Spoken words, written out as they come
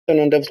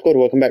On Discord,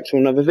 welcome back to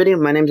another video.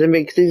 My name's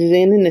Invix,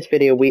 and in this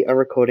video we are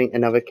recording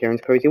another Ciaran's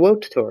Cozy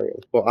World tutorial.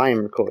 Well, I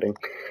am recording.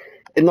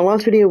 In the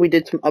last video we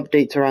did some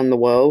updates around the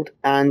world,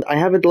 and I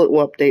have a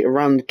little update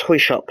around the toy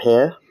shop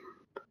here.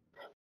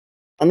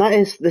 And that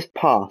is this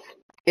path.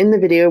 In the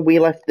video we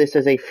left this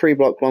as a 3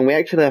 block long. We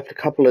actually left a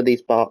couple of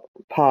these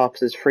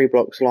paths as 3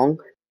 blocks long.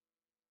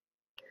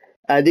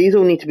 These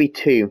all need to be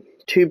 2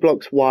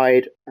 blocks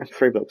wide and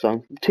 3 blocks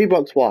long. 2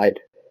 blocks wide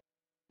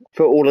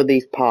for all of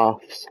these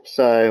paths,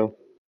 so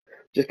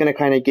just going to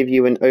kind of give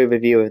you an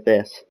overview of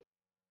this.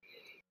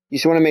 You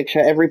just want to make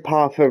sure every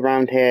path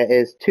around here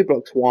is 2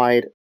 blocks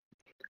wide,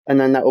 and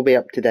then that will be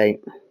up to date.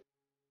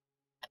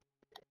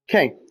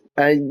 Okay,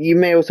 you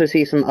may also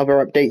see some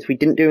other updates we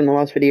didn't do in the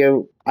last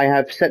video. I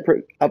have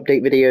separate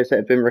update videos that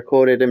have been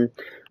recorded and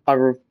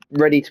are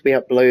ready to be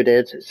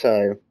uploaded,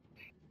 so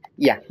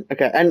yeah,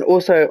 okay. And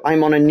also,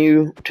 I'm on a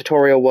new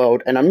tutorial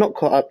world, and I'm not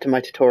caught up to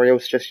my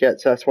tutorials just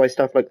yet, so that's why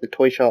stuff like the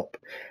toy shop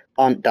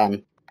aren't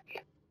done.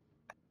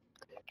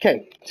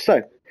 Okay,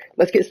 so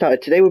let's get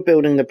started. Today we're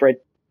building the bread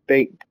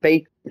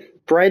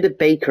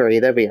bakery.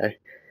 There we go.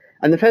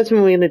 And the first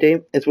thing we're going to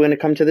do is we're going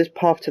to come to this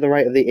path to the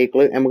right of the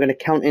igloo, and we're going to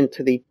count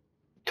into the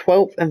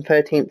 12th and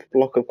 13th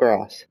block of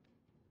grass.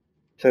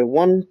 So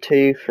 1,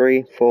 2,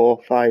 3, 4,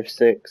 5,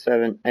 6,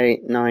 7,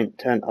 8, 9,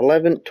 10,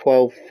 11,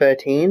 12,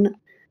 13.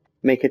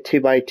 Make a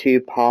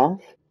 2x2 path.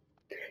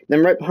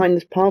 Then right behind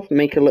this path,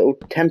 make a little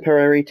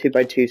temporary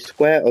 2x2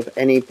 square of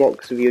any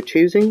blocks of your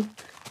choosing,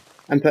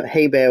 and put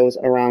hay bales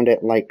around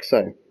it like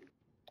so.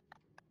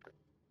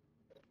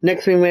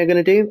 Next thing we're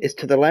going to do is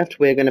to the left,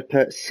 we're going to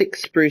put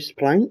 6 spruce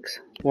planks.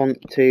 1,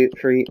 2,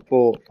 3,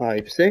 4,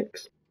 5,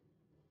 6.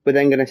 We're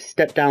then going to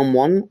step down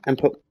 1 and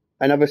put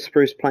another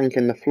spruce plank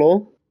in the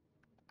floor.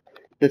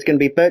 There's going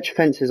to be birch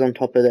fences on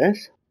top of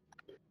this.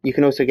 You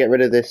can also get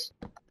rid of this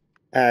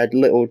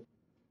little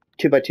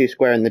 2x2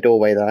 square in the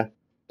doorway there.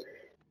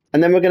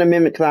 And then we're going to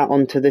mimic that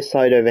onto this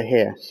side over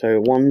here. So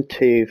 1,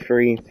 2,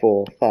 3,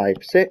 4, 5,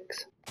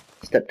 6.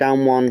 Step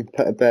down 1,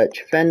 put a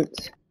birch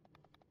fence,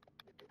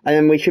 and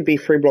then we should be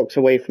 3 blocks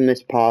away from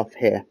this path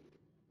here.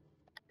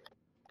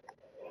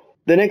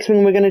 The next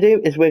thing we're going to do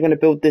is we're going to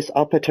build this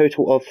up a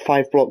total of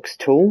 5 blocks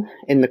tall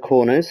in the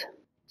corners.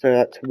 So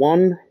that's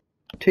 1,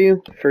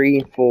 2,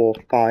 3, 4,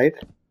 5.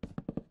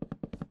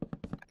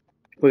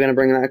 We're going to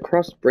bring that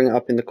across, bring it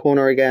up in the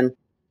corner again,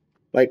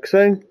 like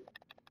so.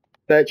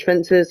 Birch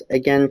fences,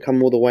 again,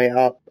 come all the way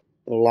up,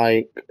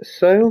 like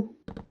so.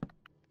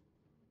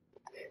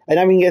 And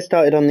now we can get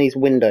started on these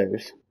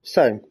windows.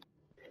 So,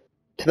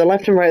 to the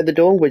left and right of the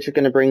door, we're just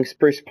going to bring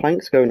spruce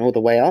planks going all the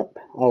way up,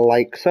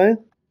 like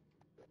so.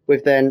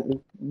 With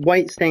then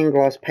white stained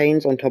glass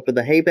panes on top of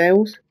the hay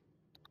bales.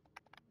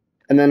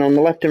 And then on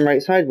the left and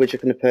right side, we're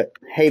just going to put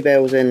hay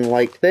bales in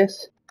like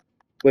this,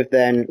 with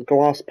then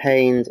glass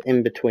panes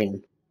in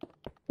between.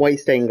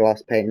 White stained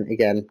glass pane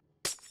again.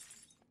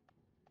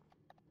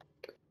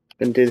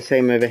 Going to do the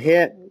same over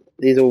here.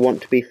 These all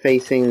want to be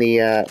facing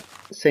the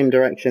same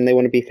direction. They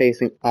want to be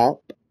facing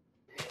up.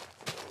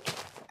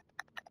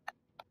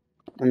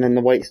 And then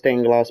the white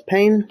stained glass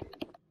pane.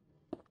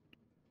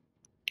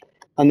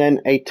 And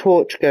then a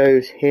torch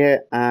goes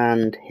here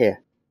and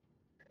here.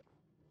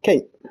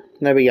 Okay,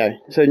 there we go.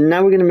 So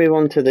now we're going to move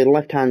on to the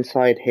left hand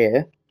side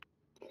here.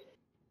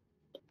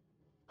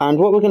 And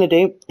what we're going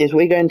to do is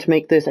we're going to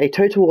make this a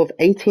total of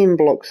 18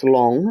 blocks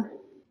long.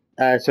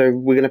 So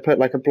we're going to put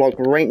like a block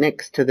right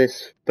next to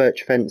this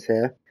birch fence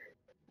here.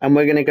 And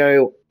we're going to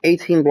go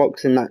 18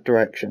 blocks in that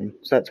direction.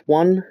 So that's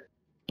 1,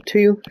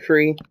 2,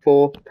 3,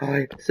 4,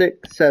 5,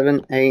 6,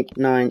 7, 8,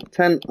 9,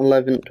 10,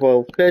 11,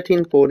 12,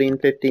 13, 14,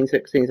 15,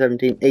 16,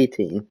 17,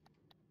 18.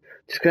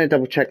 Just going to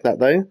double check that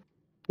though.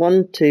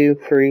 1, 2,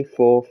 3,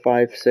 4,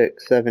 5,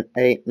 6, 7,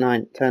 8,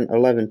 9, 10,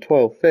 11,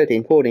 12,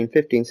 13, 14,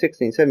 15,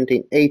 16,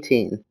 17,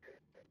 18.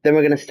 Then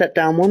we're going to step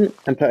down 1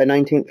 and put a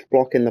 19th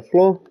block in the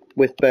floor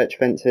with birch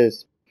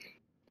fences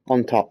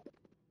on top.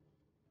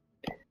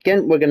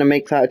 Again, we're going to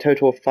make that a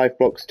total of 5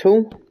 blocks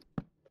tall,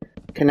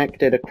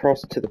 connected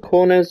across to the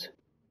corners,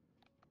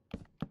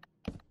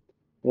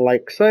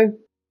 like so.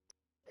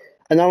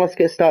 And now let's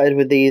get started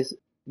with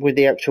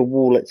the actual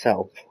wall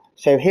itself.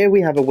 So here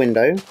we have a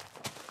window,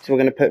 so we're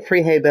going to put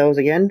 3 hay bales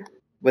again.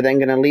 We're then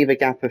going to leave a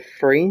gap of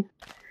 3,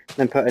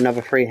 then put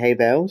another 3 hay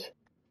bales,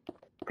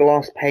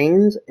 glass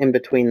panes in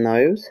between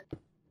those.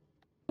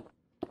 If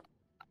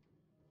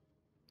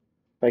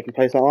I can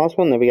place that last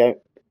one, there we go.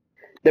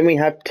 Then we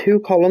have 2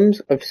 columns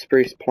of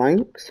spruce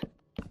planks.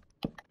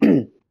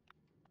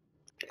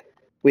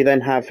 We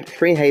then have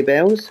 3 hay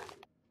bales,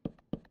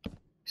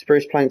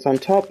 spruce planks on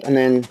top, and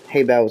then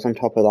hay bales on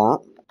top of that.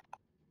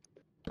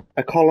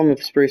 A column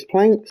of spruce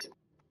planks,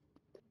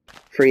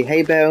 3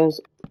 hay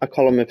bales, a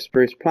column of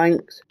spruce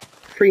planks,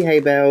 3 hay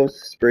bales,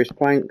 spruce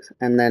planks,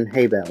 and then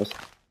hay bales.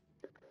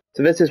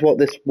 So this is what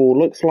this wall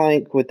looks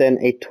like, with then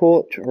a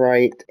torch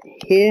right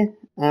here,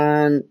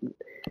 and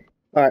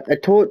a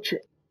torch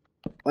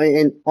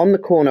on the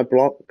corner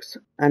blocks,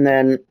 and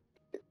then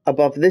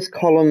above this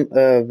column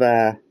of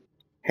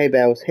hay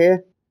bales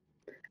here,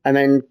 and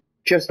then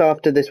just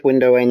after this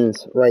window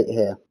ends right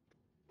here.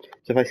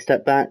 So if I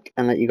step back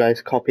and let you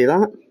guys copy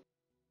that.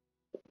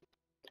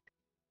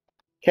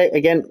 Okay,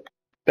 again,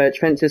 birch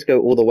fences go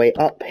all the way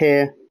up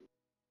here,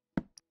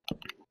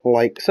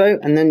 like so.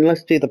 And then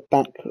let's do the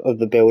back of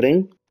the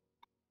building.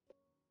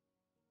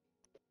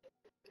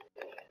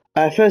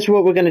 First,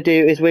 what we're going to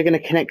do is we're going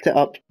to connect it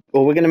up,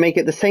 or we're going to make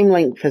it the same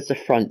length as the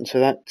front. So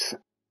that's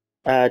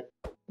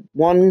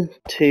 1,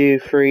 2,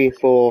 3,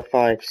 4,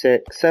 5,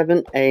 6,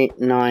 7, 8,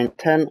 9,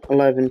 10,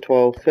 11,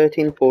 12,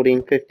 13,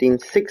 14, 15,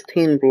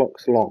 16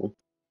 blocks long.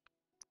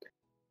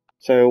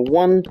 So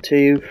 1,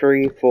 2,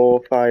 3,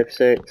 4, 5,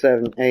 6,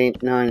 7,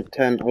 8, 9,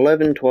 10,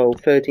 11,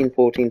 12, 13,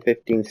 14,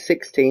 15,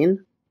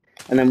 16.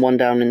 And then one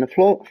down in the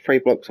floor, 3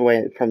 blocks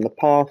away from the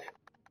path,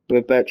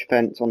 with a birch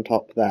fence on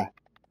top there.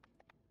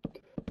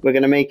 We're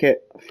going to make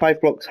it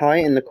 5 blocks high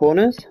in the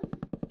corners,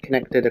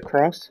 connected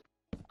across.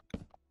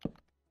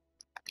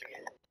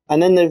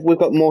 And then we've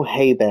got more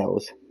hay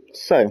bales.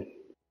 So,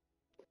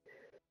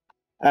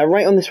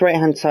 right on this right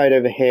hand side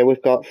over here,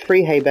 we've got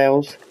 3 hay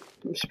bales,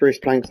 spruce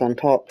planks on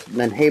top,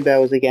 then hay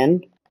bales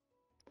again,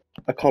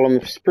 a column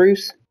of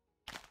spruce,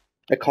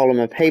 a column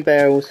of hay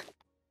bales,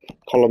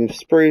 column of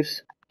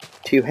spruce,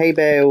 2 hay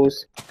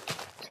bales,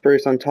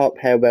 spruce on top,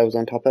 hay bales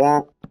on top of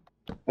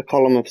that, a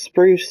column of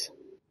spruce,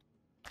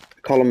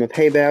 a column of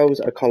hay bales,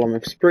 a column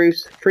of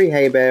spruce, 3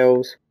 hay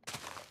bales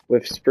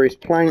with spruce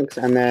planks,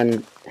 and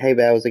then hay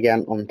bales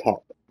again on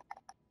top.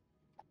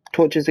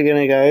 Torches are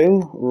going to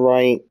go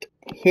right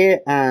here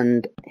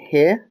and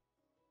here,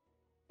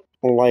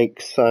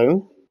 like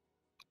so.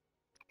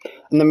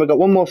 And then we've got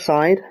one more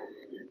side,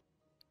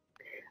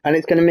 and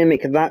it's going to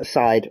mimic that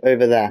side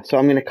over there. So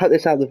I'm going to cut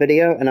this out of the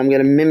video, and I'm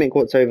going to mimic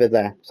what's over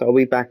there. So I'll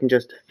be back in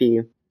just a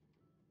few.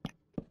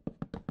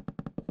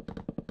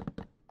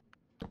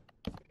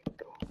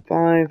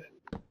 5,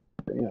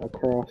 bring it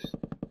across.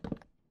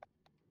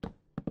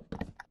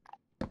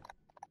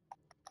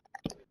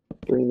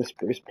 Bring the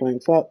spruce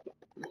planks up.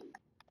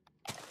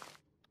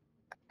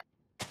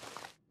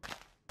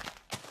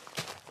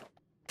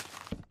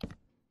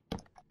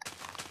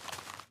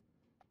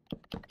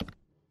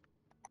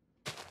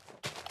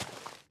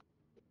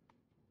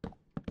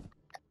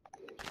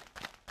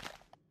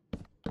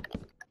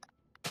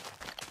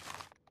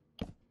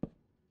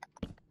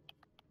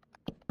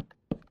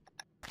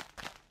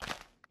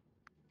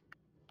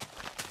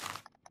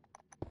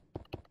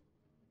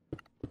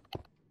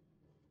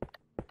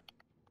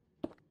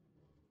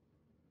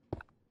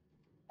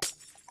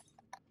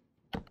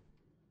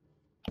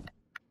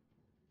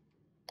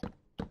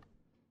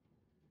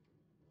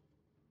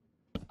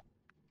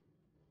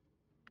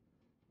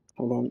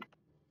 Hold on.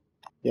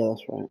 Yeah,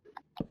 that's right.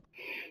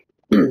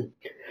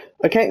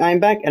 Okay, I'm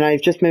back, and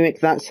I've just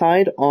mimicked that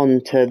side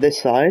onto this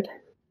side.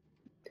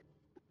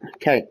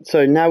 Okay,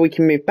 so now we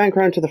can move back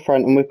around to the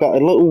front, and we've got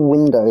a little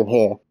window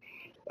here.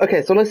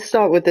 Okay, so let's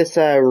start with this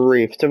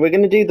roof. So we're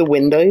going to do the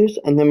windows,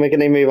 and then we're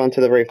going to move on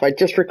to the roof. I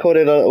just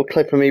recorded a little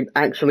clip of me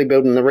actually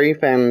building the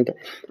roof, and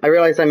I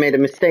realized I made a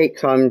mistake,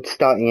 so I'm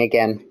starting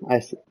again.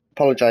 I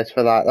apologize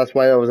for that. That's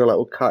why there was a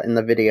little cut in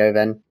the video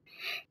then.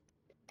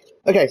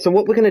 Okay, so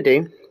what we're going to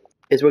do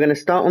is we're going to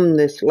start on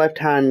this left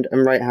hand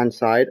and right hand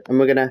side, and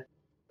we're going to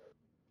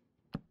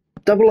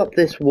double up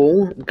this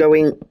wall,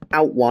 going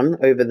out one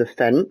over the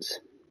fence.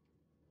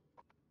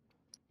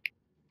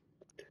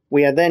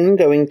 We are then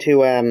going to,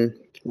 let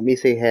me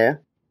see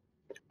here,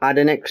 add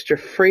an extra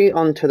 3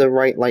 onto the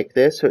right like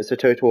this, so it's a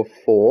total of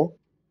 4.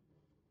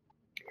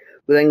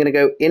 We're then going to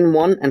go in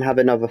 1 and have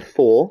another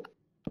 4.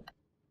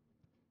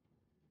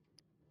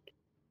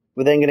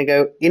 We're then going to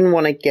go in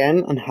 1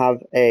 again and have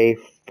a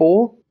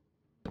 4,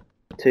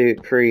 2,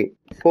 3,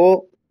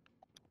 4.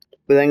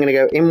 We're then going to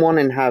go in 1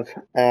 and have,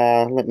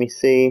 let me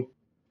see.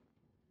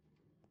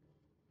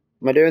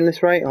 Am I doing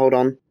this right? Hold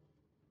on.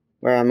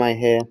 Where am I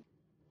here?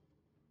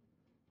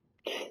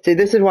 See,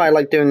 this is why I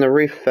like doing the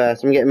roof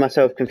first. I'm getting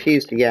myself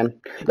confused again.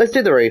 Let's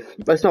do the roof.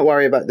 Let's not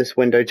worry about this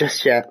window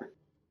just yet.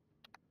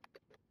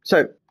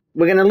 So,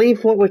 we're going to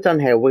leave what we've done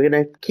here. We're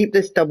going to keep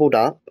this doubled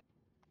up.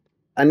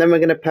 And then we're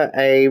going to put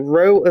a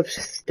row of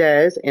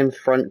stairs in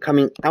front,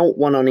 coming out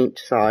one on each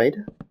side.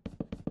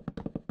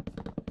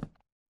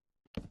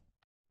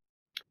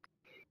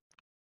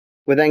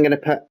 We're then going to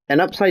put an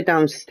upside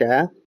down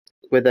stair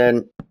with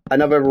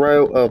another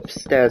row of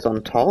stairs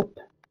on top,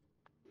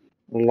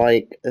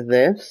 like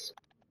this.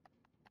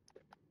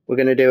 We're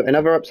going to do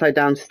another upside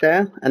down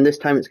stair, and this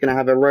time it's going to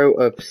have a row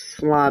of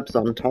slabs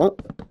on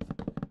top.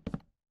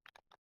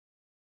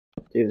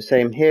 Do the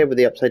same here with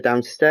the upside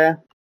down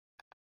stair.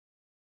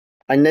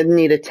 I then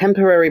need a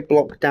temporary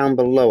block down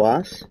below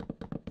us,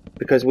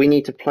 because we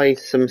need to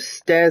place some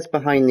stairs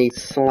behind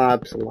these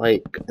slabs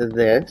like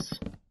this.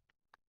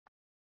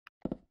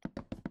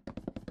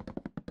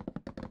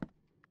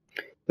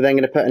 We're then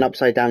going to put an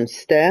upside down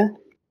stair.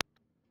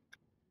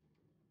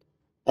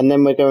 And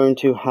then we're going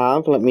to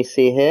have, let me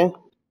see here,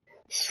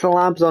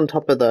 slabs on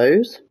top of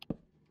those.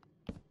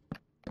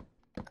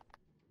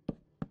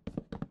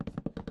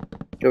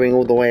 Going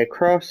all the way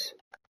across.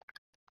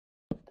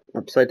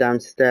 Upside down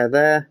stair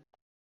there.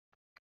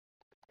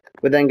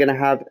 We're then going to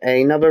have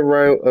another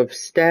row of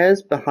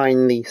stairs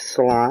behind the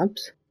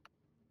slabs.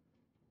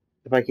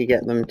 If I could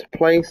get them to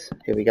place,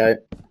 here we go.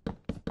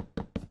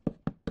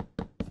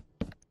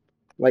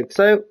 Like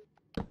so.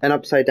 An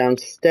upside down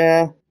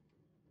stair.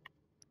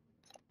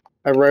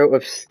 A row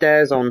of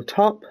stairs on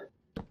top.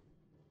 If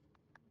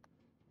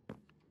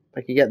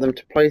I could get them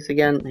to place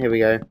again, here we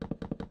go.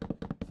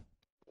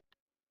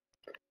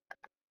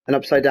 An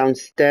upside down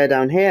stair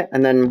down here,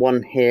 and then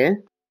one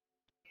here.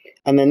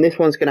 And then this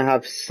one's going to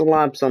have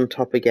slabs on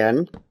top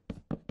again.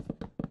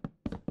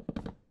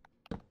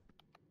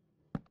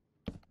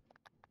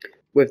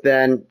 With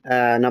then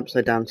an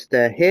upside down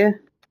stair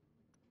here.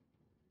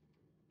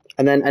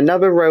 And then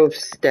another row of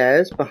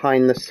stairs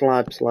behind the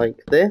slabs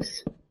like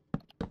this.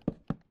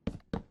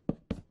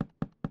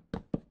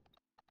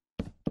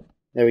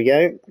 There we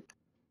go.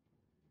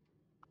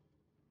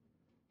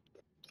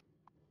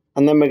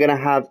 And then we're going to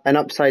have an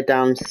upside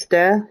down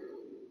stair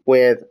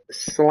with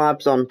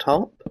slabs on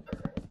top.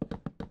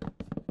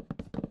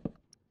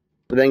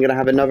 We're then going to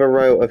have another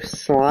row of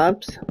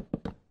slabs.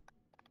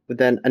 With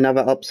then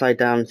another upside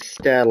down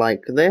stair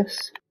like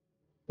this.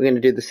 We're going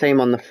to do the same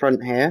on the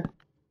front here.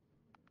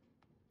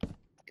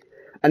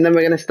 And then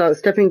we're going to start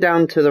stepping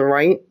down to the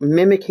right,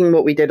 mimicking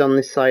what we did on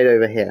this side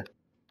over here.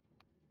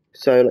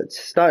 So let's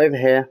start over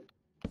here.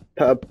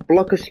 Put a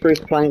block of spruce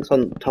planks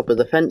on top of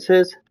the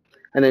fences.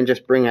 And then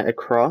just bring it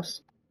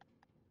across.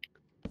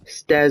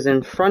 Stairs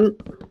in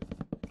front.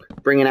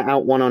 Bringing it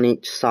out one on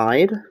each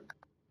side.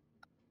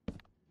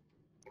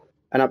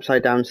 An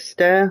upside down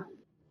stair.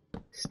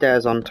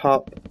 Stairs on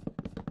top.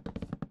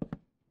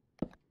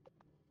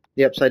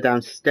 The upside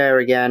down stair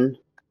again.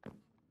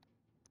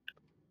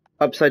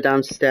 Upside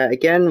down stair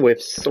again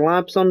with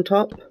slabs on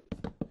top.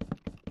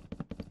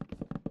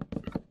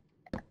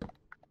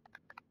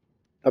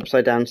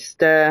 Upside down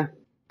stair.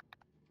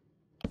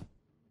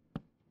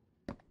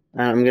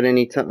 And I'm going to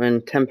need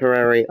something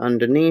temporary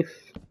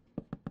underneath.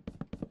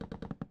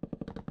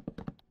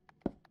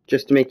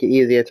 Just to make it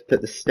easier to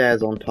put the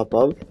stairs on top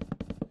of.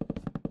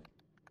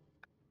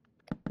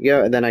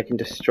 Go, and then I can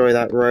destroy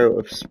that row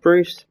of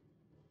spruce.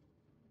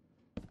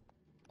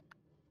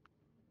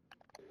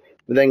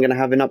 We're then going to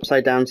have an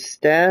upside down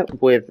stair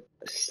with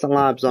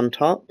slabs on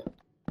top.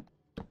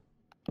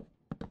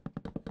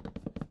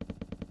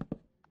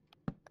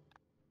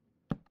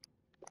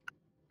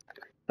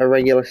 A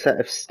regular set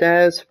of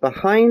stairs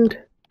behind.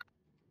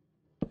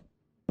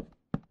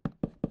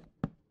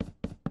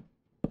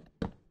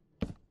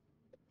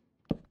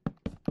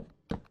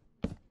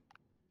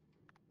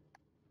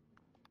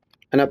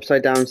 An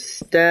upside down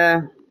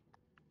stair.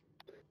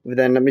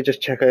 Then let me just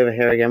check over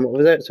here again. What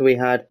was it? So we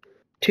had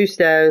 2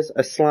 stairs,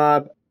 a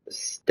slab,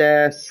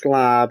 stair,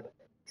 slab,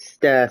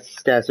 stair,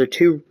 stair. So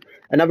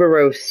another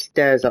row of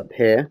stairs up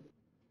here.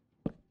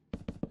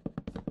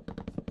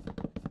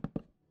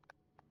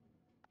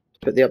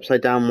 Put the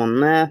upside down one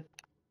there.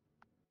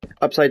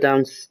 Upside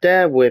down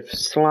stair with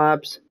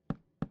slabs.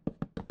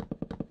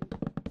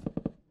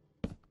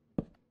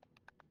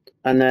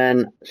 And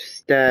then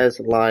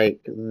stairs like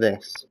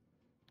this.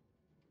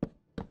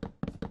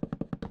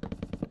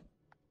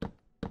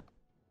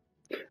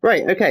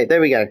 Right, okay,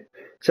 there we go.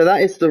 So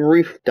that is the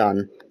roof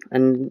done.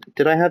 And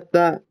did I have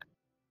that?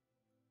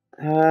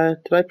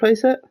 Did I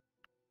place it?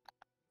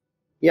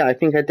 Yeah, I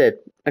think I did.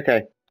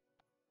 Okay.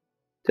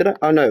 Did I?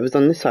 Oh no, it was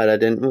on this side I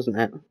didn't, wasn't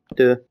it?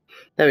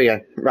 There we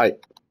go. Right.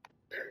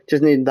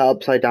 Just need that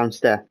upside down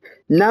stair.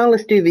 Now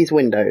let's do these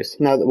windows.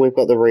 Now that we've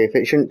got the roof,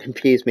 it shouldn't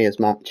confuse me as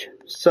much.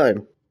 So,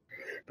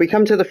 if we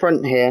come to the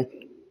front here,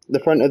 the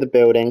front of the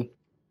building,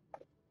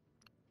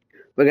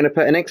 we're going to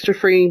put an extra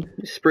 3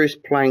 spruce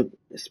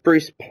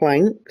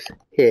planks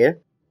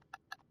here.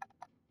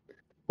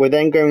 We're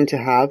then going to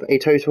have a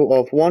total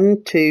of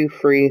 1, 2,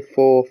 3,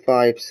 4,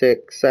 5,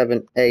 6,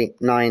 7, 8,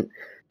 9,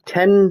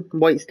 10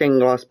 white stained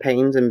glass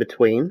panes in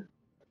between.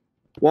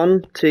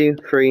 1, 2,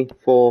 3,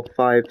 4,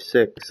 5,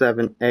 6,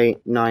 7, 8,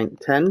 9,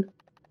 10.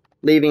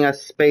 Leaving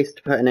us space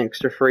to put an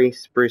extra 3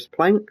 spruce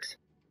planks.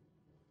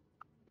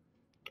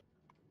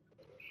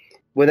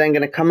 We're then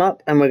going to come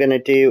up and we're going to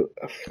do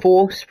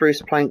 4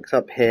 spruce planks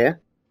up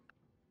here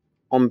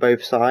on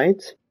both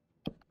sides.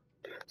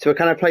 So we're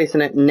kind of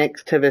placing it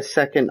next to the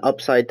second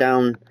upside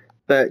down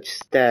birch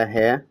stair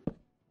here.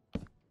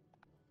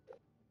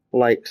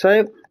 Like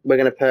so. We're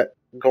going to put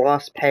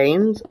glass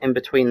panes in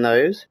between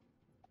those.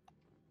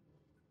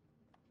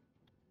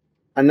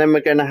 And then we're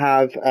going to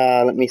have,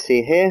 let me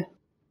see here,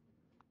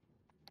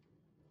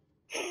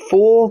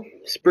 4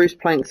 spruce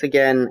planks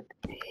again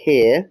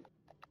here.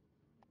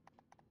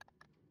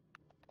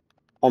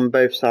 On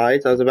both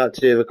sides. I was about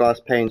to do the glass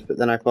panes, but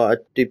then I thought I'd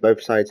do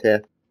both sides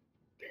here.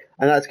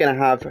 And that's going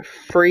to have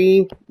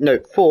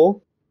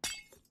 4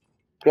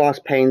 glass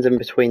panes in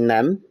between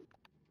them.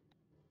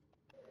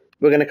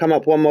 We're going to come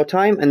up one more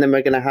time, and then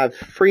we're going to have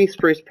 3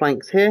 spruce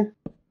planks here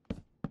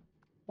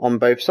on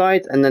both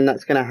sides, and then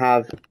that's going to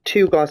have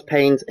 2 glass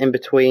panes in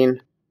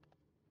between.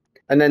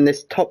 And then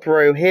this top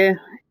row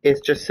here is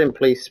just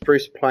simply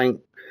spruce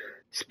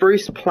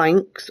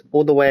planks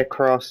all the way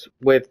across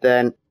with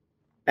then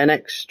an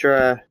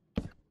extra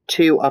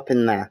 2 up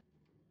in there.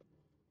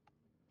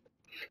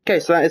 Okay,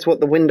 so that is what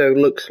the window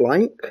looks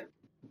like.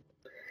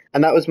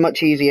 And that was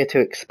much easier to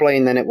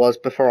explain than it was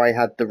before I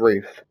had the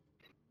roof.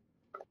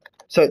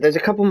 So there's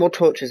a couple more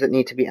torches that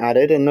need to be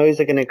added, and those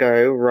are going to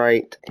go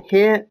right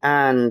here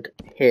and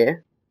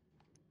here.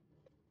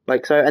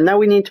 Like so. And now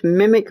we need to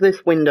mimic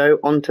this window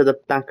onto the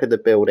back of the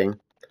building.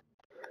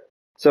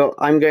 So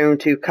I'm going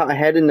to cut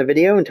ahead in the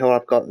video until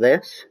I've got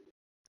this.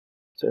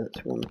 So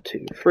that's 1,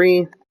 2,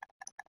 3.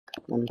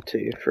 1,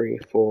 2, 3,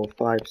 4,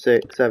 5,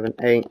 6, 7,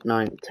 8,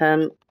 9,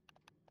 10.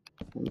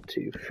 1,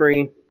 2,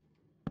 3.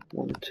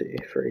 1, 2,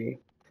 3,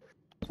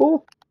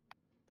 4.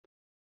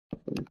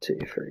 1, 2,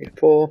 3,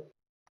 4.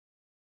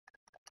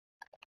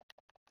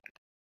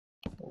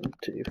 1,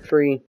 2,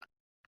 3,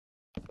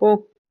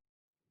 4.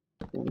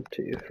 1,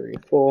 2, 3,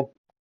 4.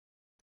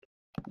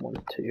 1,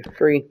 2,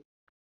 3.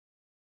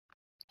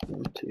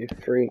 1, 2,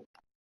 3.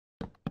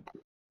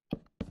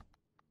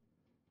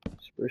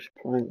 Spruce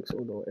planks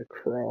all the way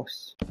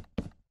across.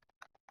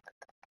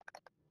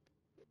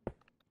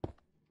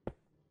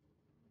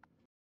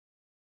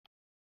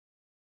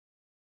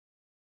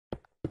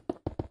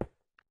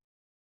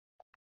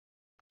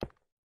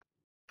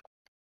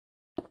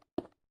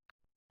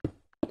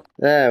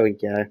 There we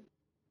go.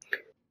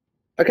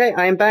 Okay,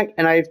 I am back,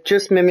 and I've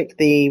just mimicked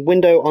the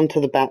window onto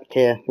the back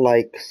here,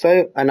 like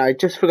so, and I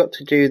just forgot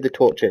to do the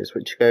torches,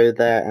 which go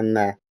there and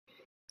there.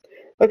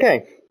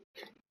 Okay,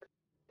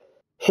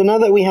 so now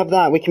that we have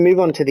that, we can move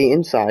on to the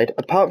inside.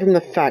 Apart from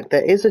the fact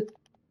there is a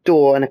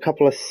door and a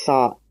couple of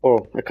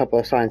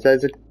signs.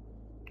 There's a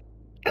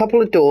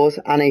couple of doors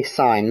and a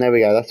sign. There we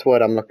go, that's the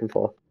word I'm looking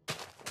for.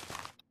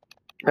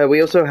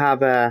 We also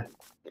have,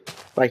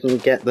 if I can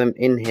get them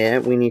in here,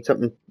 we need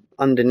something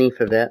underneath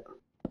of it.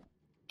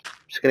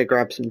 Just going to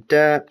grab some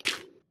dirt.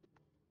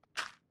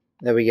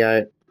 There we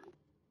go.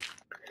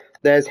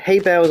 There's hay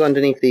bales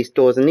underneath these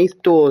doors, and these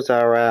doors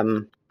are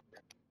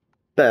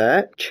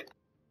birch.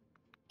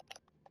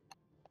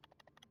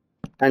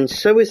 And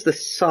so is the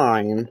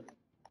sign.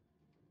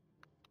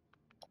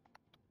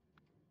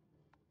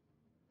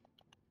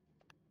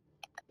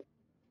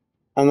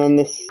 And then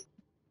this,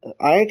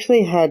 I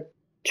actually had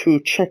to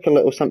check a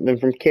little something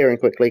from Ciaran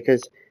quickly,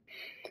 because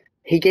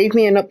he gave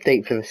me an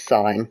update for the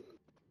sign.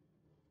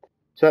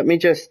 So let me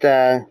just,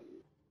 let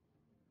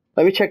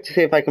me check to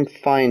see if I can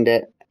find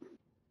it.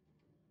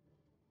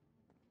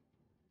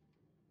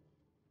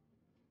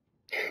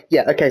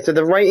 Yeah, okay, so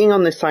the writing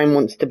on this sign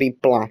wants to be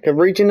black.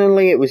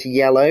 Originally it was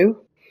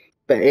yellow,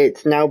 but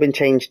it's now been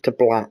changed to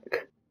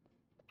black.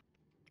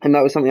 And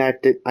that was something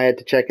I had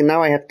to check. And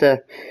now I have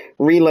to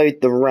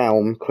reload the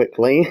realm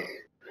quickly,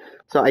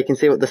 so I can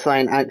see what the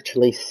sign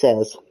actually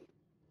says.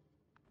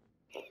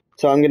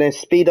 So I'm going to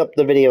speed up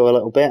the video a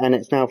little bit, and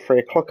it's now 3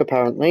 o'clock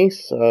apparently,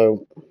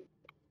 so...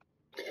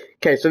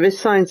 Okay, so this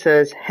sign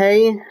says,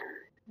 "Hey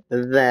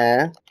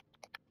there,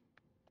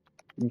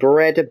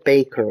 bread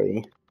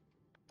bakery."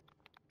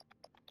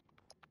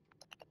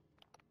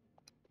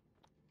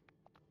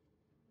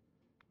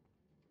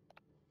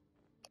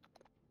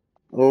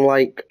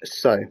 Like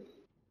so.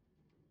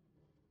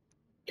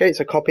 Okay,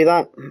 so copy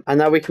that, and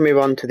now we can move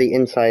on to the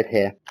inside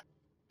here.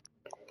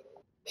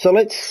 So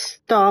let's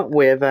start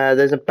with,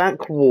 there's a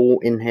back wall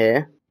in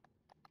here.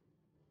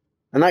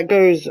 And that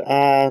goes,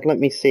 let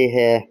me see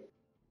here.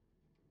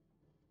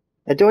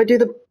 Do I do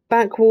the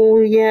back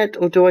wall yet,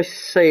 or do I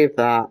save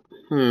that?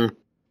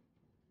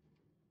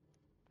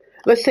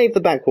 Let's save the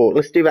back wall.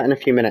 Let's do that in a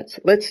few minutes.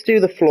 Let's do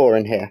the floor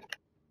in here.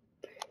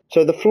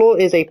 So the floor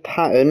is a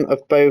pattern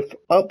of both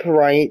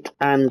upright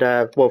and,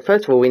 well,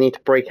 first of all, we need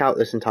to break out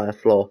this entire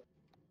floor.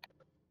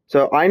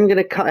 So I'm going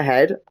to cut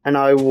ahead, and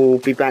I will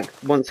be back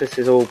once this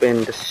has all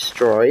been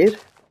destroyed.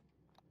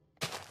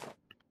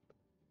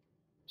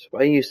 So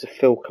I use the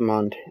fill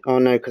command. Oh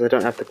no, because I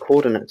don't have the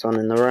coordinates on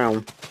in the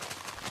realm.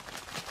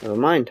 Never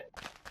mind.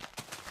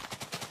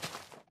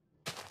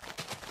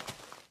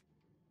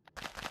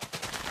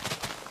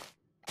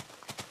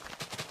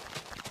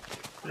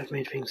 I've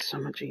made things so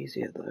much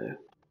easier though.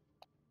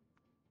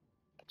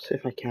 Let's see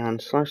if I can.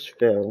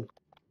 /fill.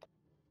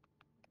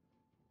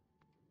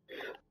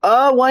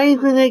 Oh, why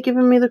isn't it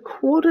giving me the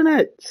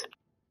coordinates?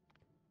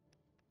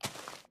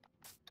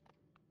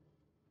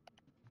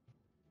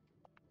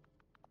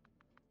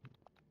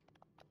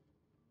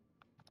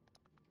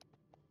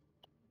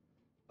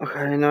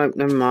 Okay, no,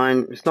 never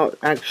mind. It's not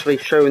actually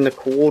showing the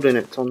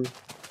coordinates on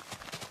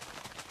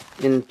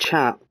in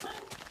chat.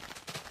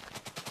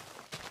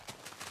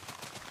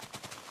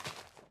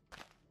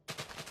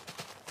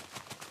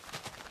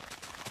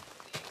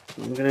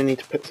 I'm gonna need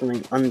to put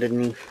something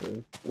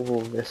underneath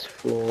all this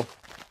floor.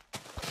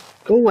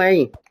 Go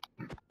away!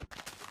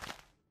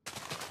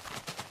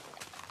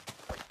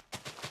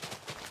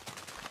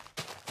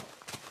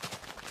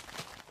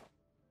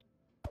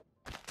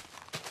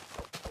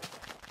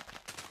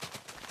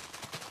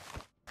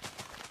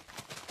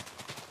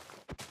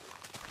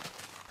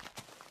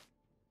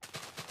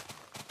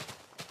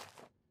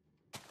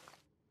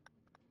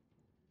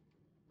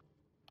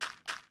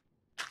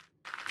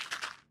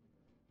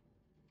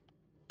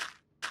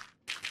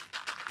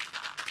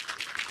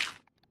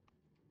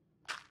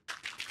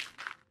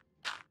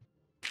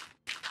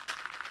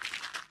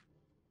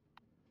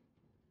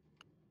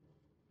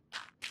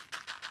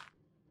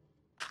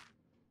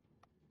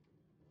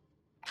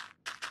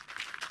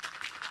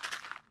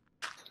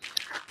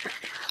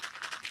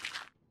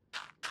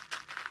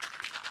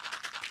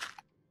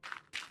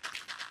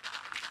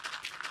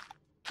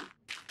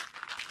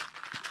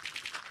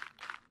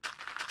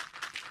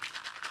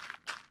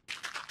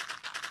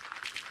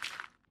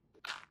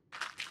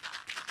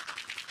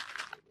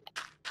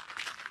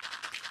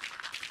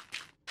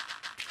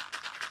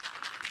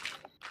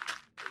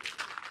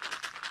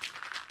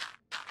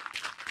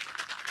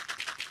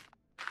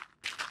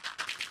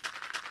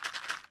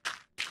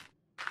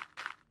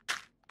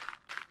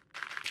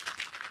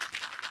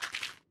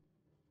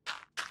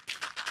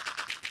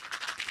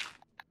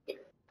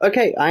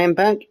 Okay, I am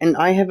back, and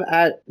I have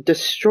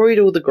destroyed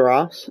all the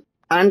grass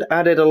and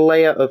added a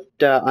layer of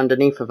dirt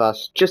underneath of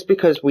us, just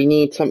because we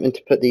need something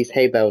to put these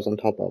hay bales on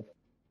top of.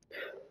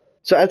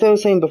 So as I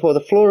was saying before, the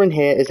floor in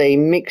here is a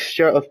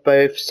mixture of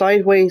both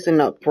sideways and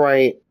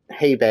upright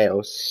hay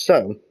bales.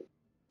 So,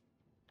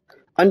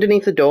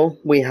 underneath the door,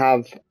 we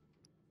have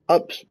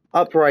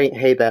upright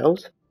hay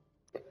bales.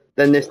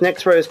 Then this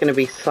next row is going to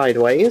be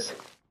sideways.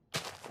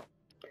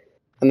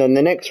 And then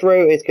the next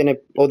row is going to,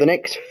 or the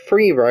next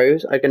 3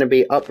 rows are going to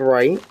be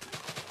upright.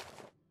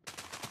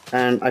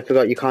 And I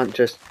forgot you can't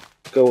just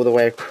go all the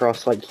way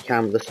across like you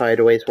can with the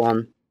sideways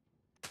one.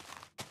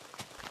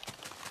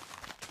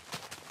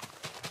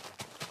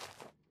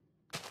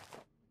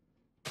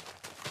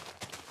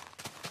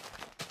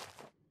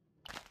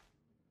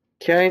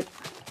 Okay.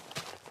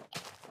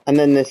 And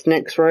then this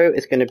next row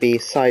is going to be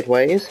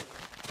sideways.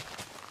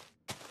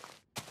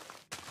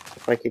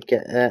 If I could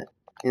get it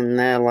in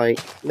there like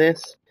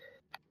this.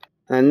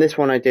 And this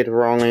one I did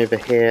wrong over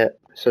here,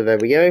 so there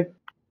we go.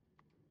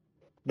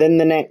 Then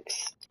the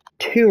next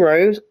 2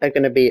 rows are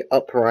going to be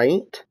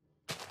upright.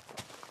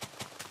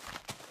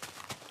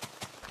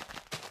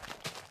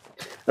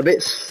 A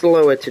bit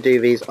slower to do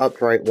these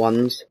upright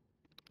ones,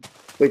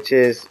 which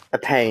is a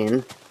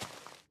pain.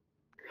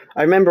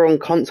 I remember on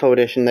console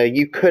edition though,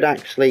 you could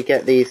actually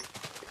get these,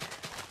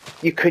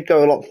 you could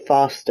go a lot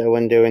faster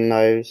when doing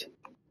those.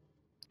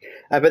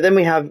 But then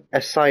we have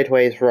a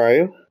sideways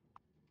row,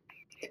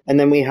 and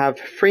then we have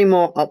 3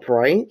 more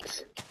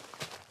uprights.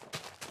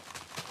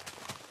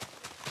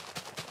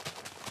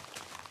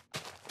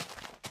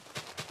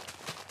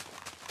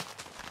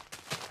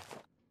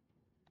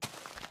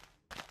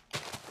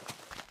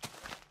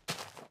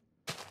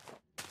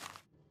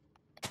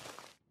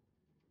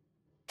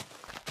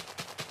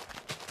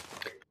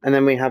 And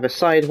then we have a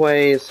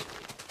sideways.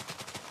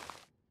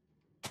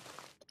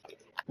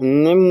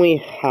 And then we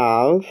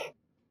have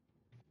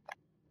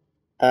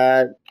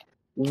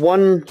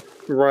 1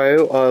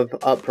 row of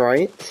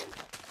uprights.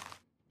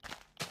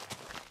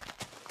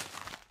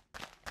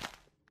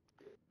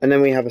 And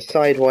then we have a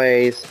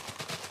sideways.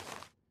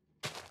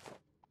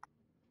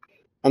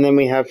 And then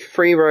we have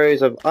 3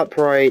 rows of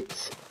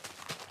uprights.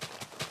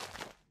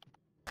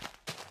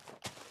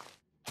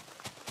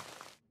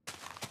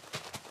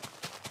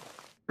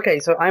 Okay,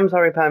 so I'm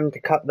sorry Pam to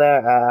cut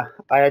there.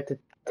 I had to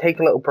take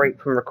a little break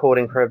from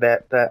recording for a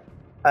bit, but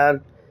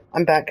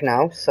I'm back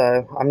now, so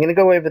I'm going to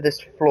go over this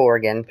floor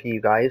again for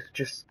you guys,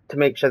 just to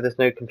make sure there's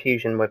no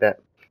confusion with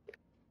it.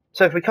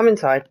 So if we come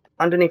inside,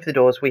 underneath the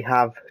doors we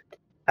have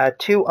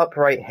 2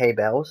 upright hay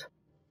bales.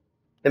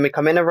 Then we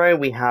come in a row,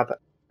 we have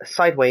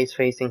sideways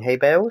facing hay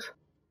bales,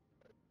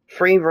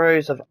 3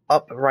 rows of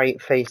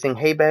upright facing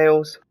hay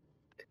bales,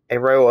 a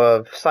row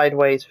of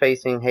sideways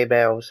facing hay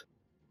bales,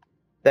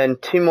 then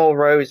 2 more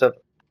rows of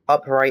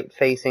upright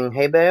facing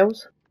hay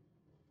bales,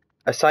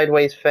 a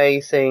sideways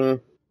facing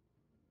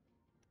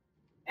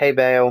hay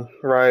bale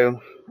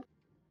row,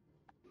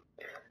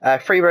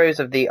 3 rows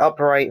of the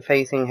upright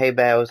facing hay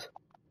bales,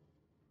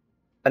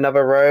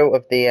 another row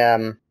of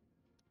the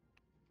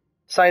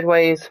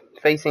sideways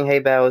facing hay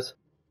bales,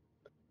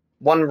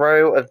 1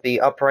 row of the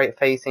upright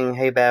facing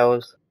hay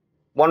bales,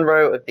 1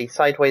 row of the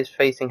sideways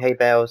facing hay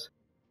bales,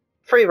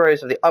 3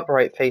 rows of the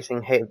upright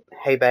facing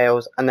hay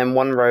bales, and then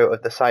 1 row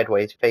of the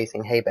sideways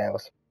facing hay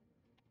bales.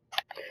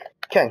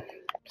 Okay,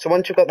 so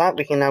once you've got that,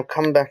 we can now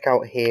come back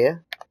out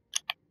here,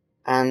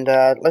 and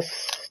let's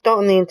start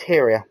on the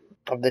interior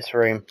of this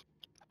room.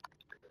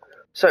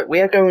 So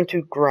we are going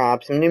to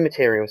grab some new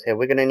materials here.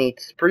 We're going to need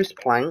spruce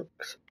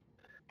planks,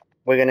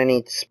 we're going to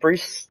need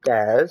spruce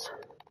stairs,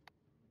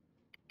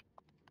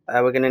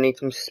 we're going to need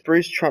some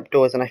spruce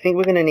trapdoors, and I think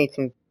we're going to need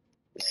some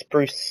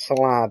spruce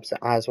slabs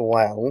as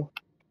well.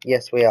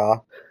 Yes, we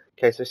are.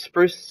 Okay, so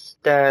spruce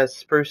stairs,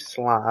 spruce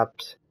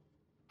slabs.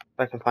 If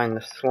I can find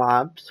the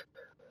slabs.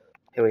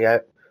 Here we go.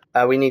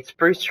 We need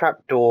spruce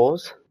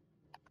trapdoors.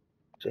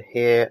 So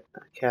here,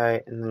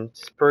 okay, and then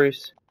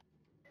spruce.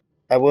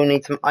 We'll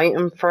need some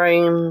item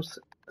frames,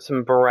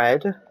 some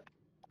bread,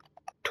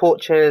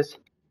 torches,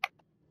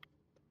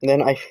 and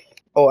then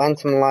and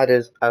some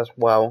ladders as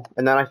well.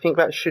 And then I think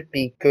that should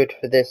be good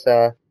for this.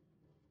 No,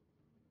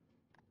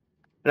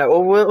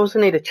 we'll also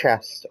need a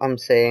chest. I'm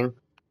seeing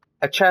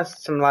a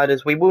chest, some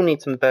ladders. We will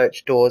need some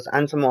birch doors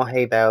and some more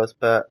hay bales,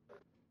 but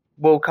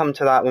we'll come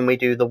to that when we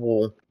do the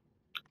wall.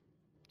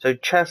 So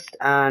chest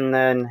and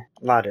then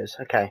ladders.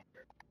 Okay.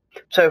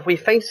 So if we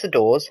face the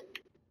doors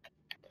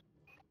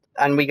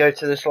and we go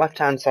to this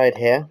left-hand side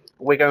here,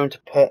 we're going to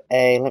put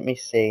let me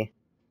see,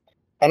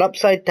 an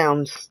upside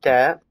down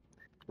stair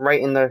right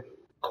in the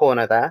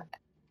corner there.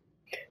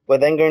 We're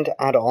then going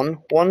to add on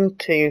 1,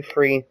 2,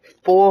 3,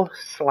 4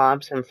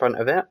 slabs in front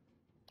of it.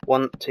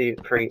 1, 2,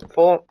 3,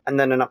 4, and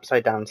then an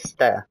upside down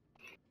stair.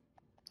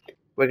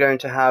 We're going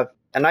to have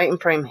an item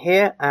frame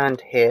here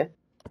and here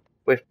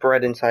with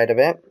bread inside of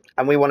it,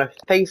 and we want to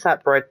face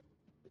that bread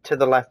to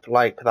the left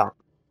like that.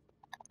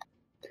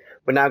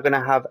 We're now going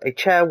to have a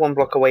chair 1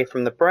 block away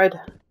from the bread,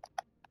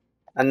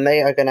 and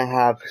they are going to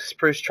have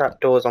spruce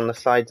trapdoors on the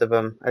sides of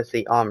them as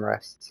the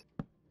armrests.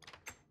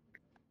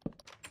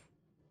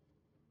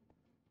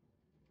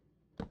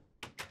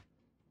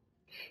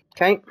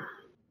 Okay.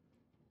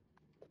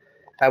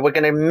 We're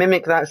going to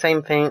mimic that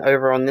same thing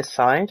over on this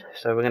side.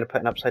 So we're going to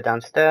put an upside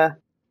down stair,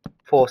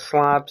 4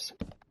 slabs,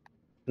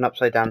 an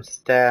upside down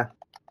stair,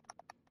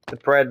 the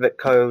bread that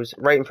goes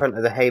right in front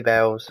of the hay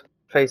bales,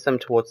 face them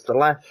towards the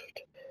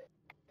left,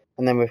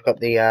 and then we've got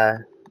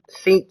the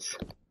seats.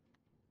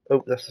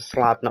 Oh, that's a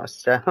slab, not a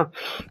stair.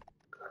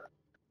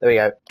 There we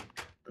go.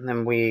 And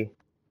then we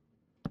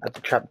add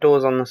the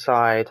trapdoors on the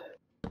side,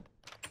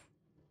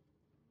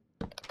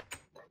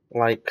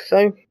 like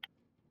so.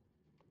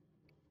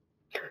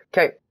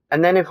 Okay,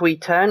 and then if we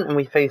turn and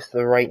we face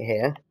the right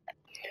here,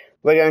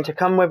 we're going to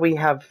come where we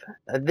have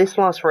this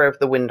last row of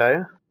the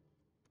window,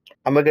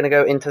 and we're going to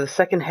go into the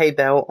second hay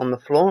bale on the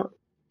floor,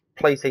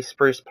 place a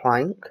spruce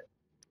plank,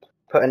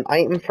 put an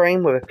item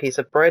frame with a piece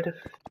of bread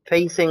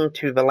facing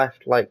to the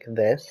left like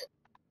this.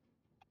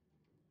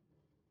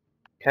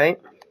 Okay,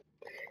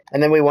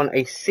 and then we want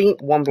a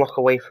seat 1 block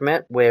away from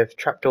it with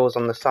trapdoors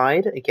on the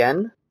side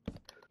again,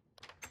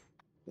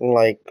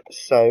 like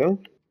so.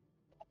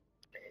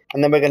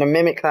 And then we're going to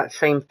mimic that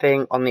same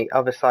thing on the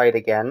other side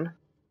again.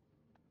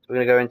 So we're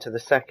going to go into the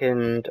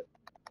second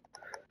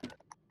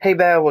hay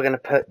bale, we're going to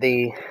put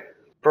the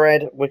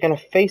bread, we're going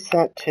to face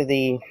that to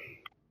the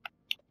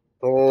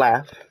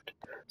left.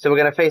 So we're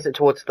going to face it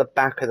towards the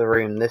back of the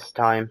room this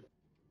time.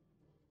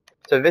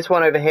 So this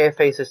one over here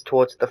faces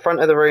towards the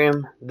front of the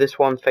room, this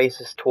one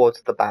faces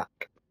towards the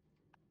back.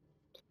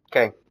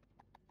 Okay.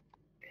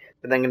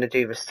 We're then going to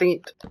do the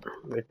seat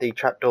with the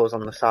trapdoors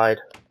on the side,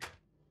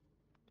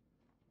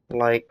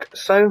 like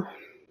so.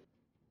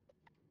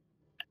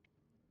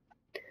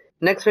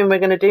 Next thing we're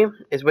going to do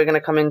is we're going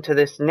to come into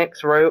this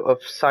next row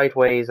of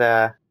sideways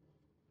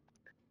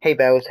hay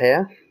bales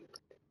here,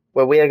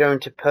 where we are going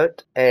to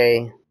put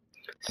a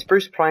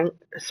spruce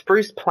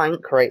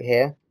plank right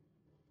here,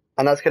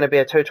 and that's going to be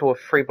a total of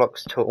 3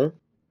 blocks tall.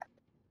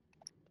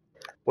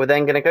 We're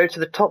then going to go to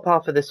the top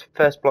half of this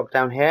first block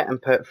down here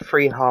and put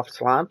 3 half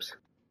slabs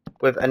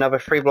with another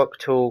 3 block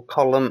tall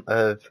column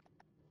of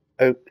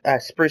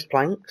spruce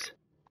planks.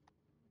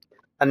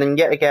 And then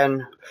yet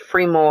again,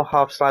 3 more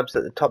half slabs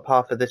at the top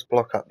half of this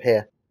block up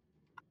here.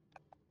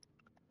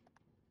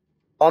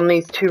 On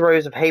these 2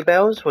 rows of hay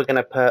bales, we're going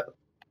to put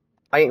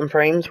item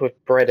frames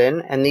with bread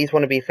in, and these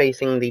want to be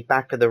facing the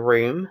back of the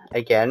room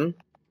again,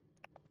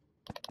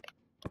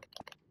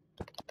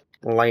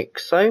 like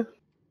so.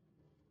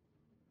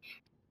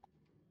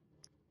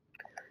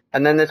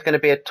 And then there's going to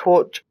be a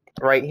torch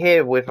right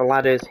here with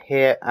ladders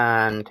here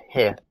and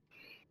here.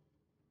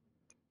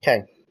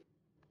 Okay.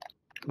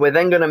 We're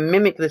then going to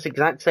mimic this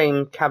exact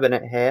same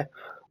cabinet here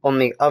on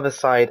the other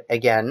side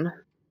again.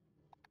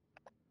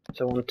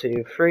 So 1,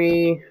 2,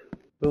 3.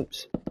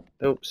 Oops.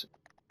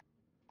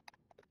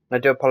 I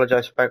do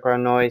apologise for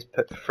background noise.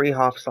 Put 3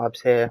 half slabs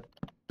here.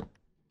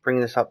 Bring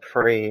this up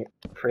 3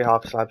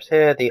 half slabs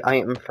here. The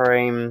item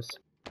frames,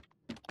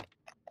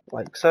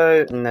 like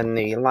so. And then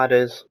the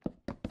ladders.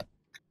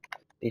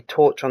 The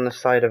torch on the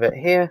side of it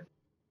here.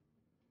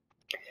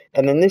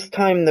 And then this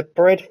time the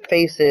bread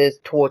faces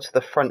towards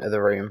the front of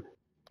the room.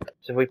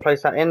 So if we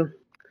place that in,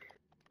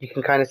 you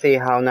can kind of see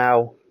how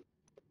now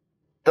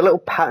the little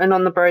pattern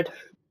on the bread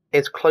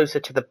is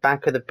closer to the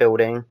back of the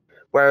building,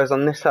 whereas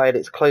on this side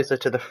it's closer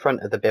to the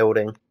front of the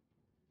building.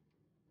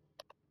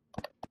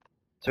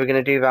 So we're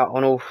going to do that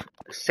on all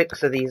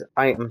 6 of these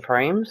item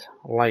frames,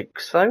 like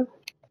so.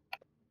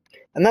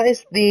 And that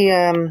is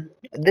the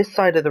this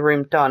side of the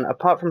room done,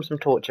 apart from some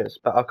torches,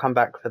 but I'll come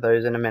back for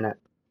those in a minute.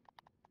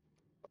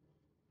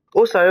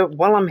 Also,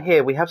 while I'm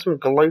here, we have some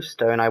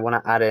glowstone I want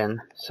to add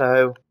in,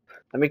 so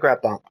let me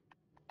grab that.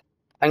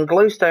 And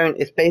glowstone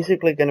is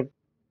basically going to...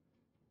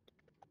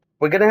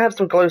 We're going to have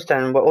some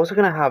glowstone, and we're also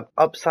going to have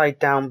upside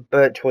down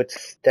birchwood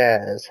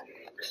stairs.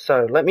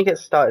 So, let me get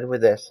started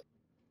with this.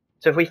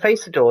 So if we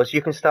face the doors,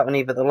 you can start on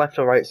either the left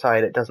or right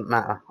side, it doesn't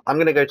matter. I'm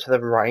going to go to the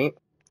right.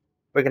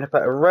 We're going to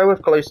put a row of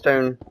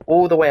glowstone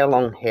all the way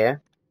along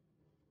here,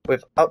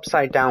 with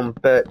upside down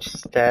birch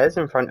stairs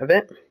in front of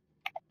it.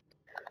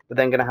 We're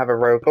then going to have a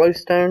row of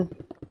glowstone,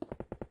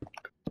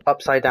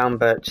 upside down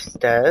birch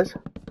stairs,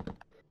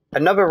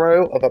 another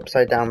row of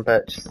upside down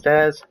birch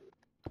stairs,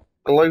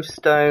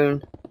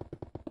 glowstone,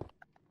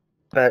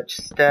 birch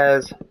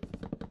stairs,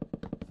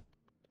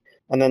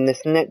 and then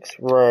this next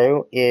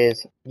row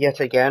is yet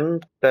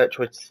again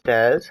birchwood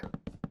stairs.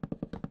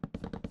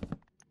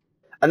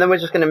 And then we're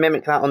just going to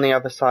mimic that on the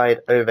other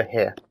side over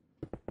here.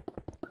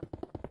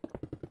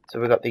 So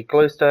we've got the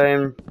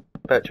glowstone,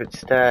 birchwood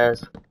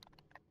stairs,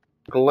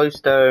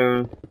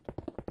 glowstone,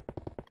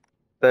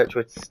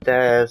 birchwood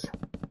stairs,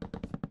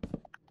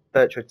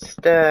 birchwood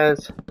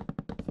stairs,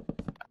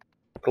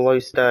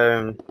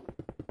 glowstone,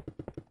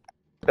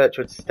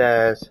 birchwood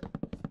stairs,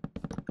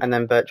 and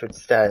then birchwood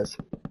stairs.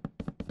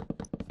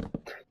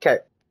 Okay.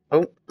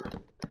 Oh,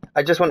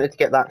 I just wanted to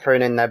get that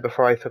thrown in there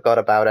before I forgot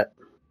about it.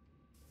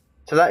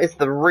 So that is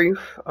the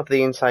roof of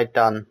the inside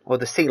done, or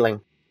the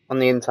ceiling on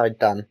the inside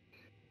done.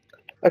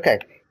 Okay.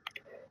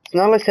 So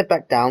now let's head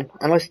back down,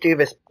 and let's do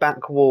this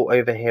back wall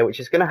over here,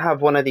 which is going to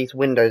have one of these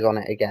windows on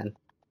it again.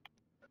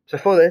 So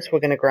for this, we're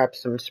going to grab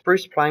some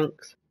spruce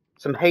planks,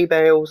 some hay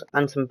bales,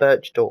 and some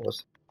birch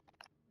doors.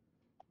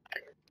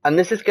 And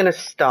this is going to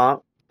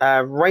start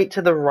right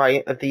to the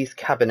right of these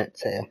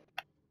cabinets here.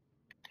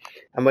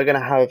 And we're going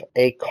to have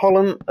a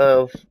column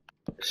of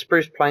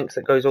spruce planks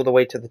that goes all the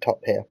way to the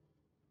top here.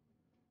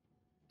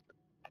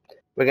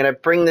 We're going to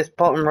bring this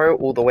bottom row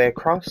all the way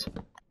across,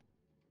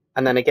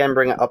 and then again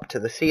bring it up to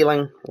the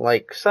ceiling,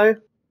 like so.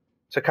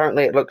 So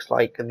currently it looks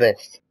like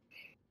this.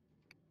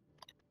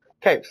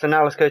 Okay, so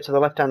now let's go to the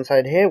left hand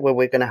side here, where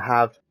we're going to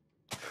have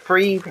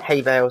 3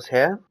 hay bales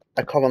here,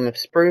 a column of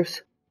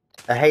spruce,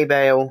 a hay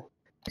bale,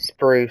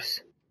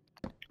 spruce,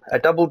 a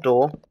double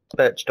door,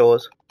 birch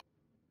doors,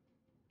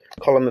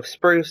 column of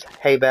spruce,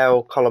 hay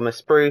bale, column of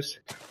spruce,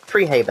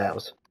 3 hay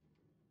bales.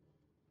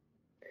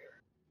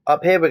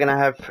 Up here we're going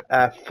to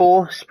have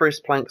 4 spruce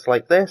planks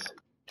like this,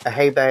 a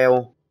hay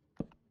bale,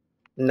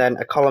 and then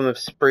a column of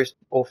spruce,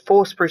 or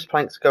 4 spruce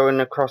planks going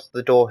across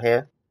the door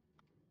here,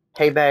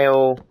 hay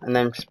bale, and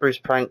then spruce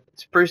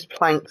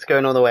planks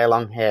going all the way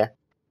along here.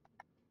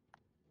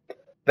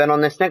 Then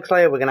on this next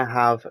layer we're going to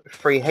have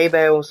 3 hay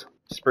bales,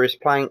 spruce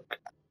plank,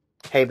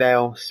 hay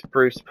bale,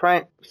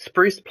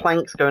 spruce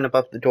planks going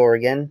above the door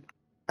again.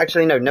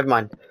 Actually no, never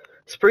mind.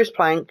 Spruce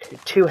plank,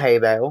 2 hay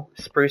bale,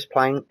 spruce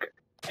plank,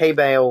 hay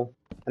bale,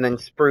 and then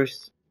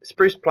spruce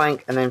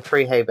plank, and then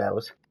 3 hay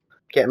bales.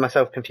 Getting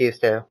myself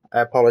confused here.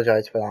 I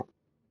apologise for that.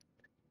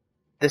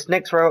 This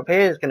next row up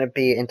here is going to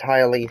be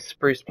entirely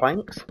spruce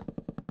planks.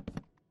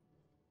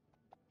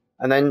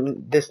 And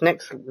then this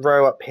next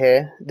row up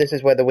here, this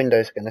is where the window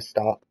is going to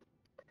start.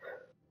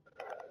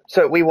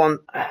 So we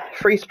want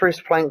 3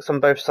 spruce planks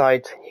on both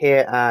sides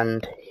here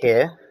and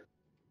here.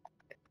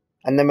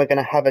 And then we're going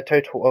to have a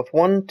total of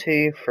 1,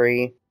 2,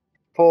 3,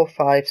 4,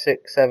 5,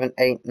 6, 7,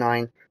 8,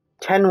 9,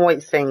 10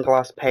 white stained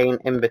glass pane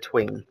in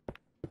between.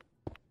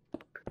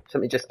 So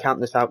let me just count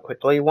this out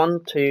quickly.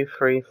 1, 2,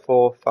 3,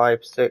 4, 5,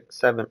 6,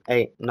 7,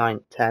 8, 9,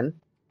 10.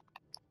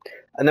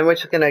 And then we're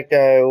just going to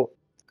go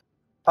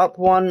up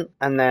 1,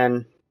 and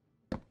then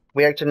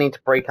we actually need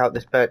to break out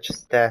this birch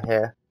stair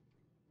here.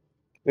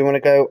 We want to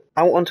go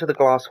out onto the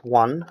glass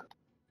 1.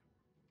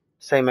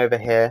 Same over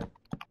here.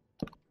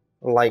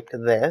 Like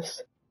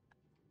this.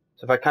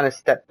 So if I kind of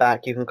step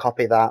back, you can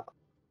copy that.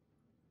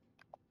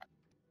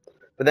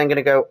 We're then going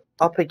to go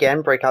up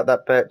again, break out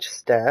that birch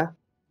stair.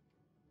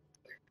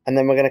 And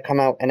then we're going to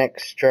come out an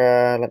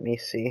extra, let me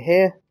see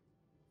here,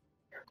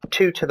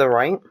 2 to the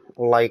right,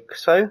 like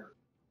so.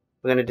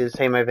 We're going to do the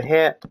same over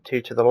here,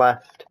 2 to the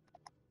left.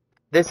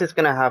 This is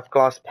going to have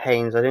glass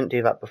panes. I didn't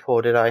do that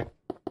before, did I?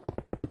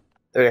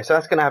 Okay, so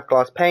that's going to have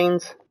glass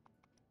panes.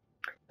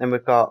 Then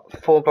we've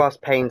got 4 glass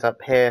panes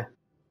up here.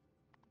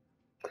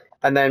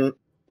 And then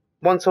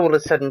once all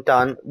is said and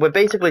done, we're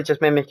basically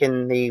just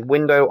mimicking the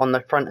window on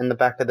the front and the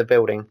back of the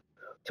building.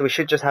 So we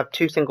should just have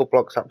 2 single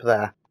blocks up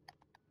there.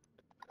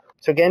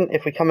 So again,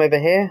 if we come over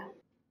here,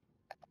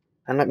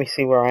 and let me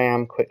see where I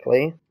am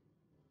quickly.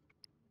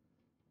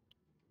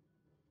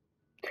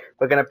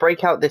 We're going to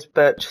break out this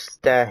birch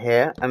stair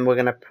here, and we're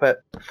going to put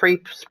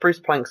 3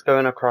 spruce planks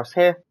going across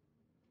here,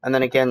 and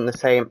then again the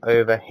same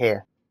over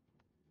here.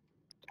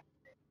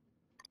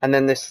 And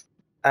then this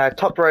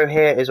top row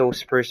here is all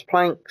spruce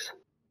planks.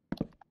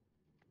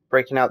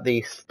 Breaking out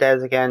the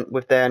stairs again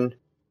with then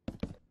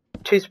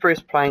 2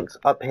 spruce planks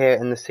up here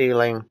in the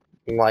ceiling,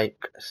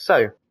 like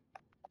so.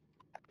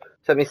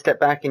 So let me step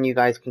back and you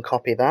guys can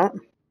copy that.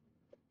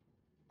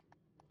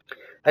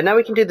 And now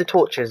we can do the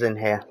torches in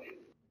here.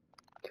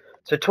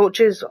 So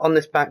torches on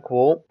this back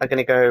wall are going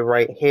to go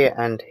right here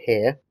and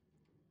here.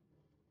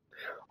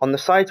 On the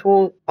side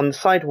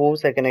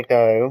walls they're going to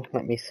go,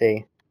 let me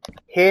see,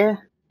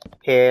 here,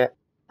 here,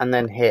 and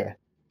then here.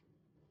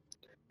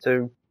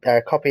 So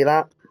copy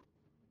that.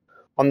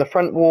 On the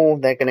front wall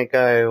they're going to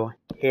go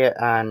here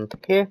and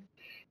here.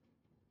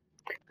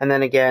 And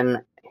then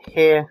again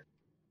here,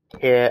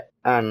 here,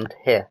 and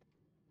here.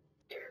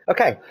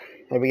 Okay,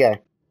 there we go.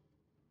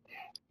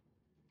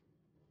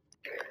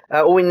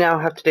 All we now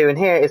have to do in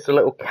here is the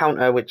little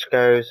counter which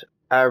goes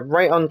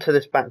right onto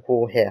this back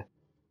wall here.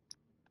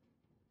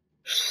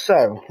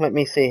 So, let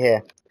me see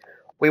here.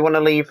 We want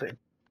to leave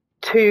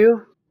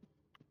 2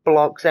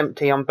 blocks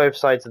empty on both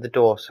sides of the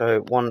door.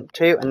 So 1,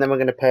 2, and then we're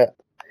going to put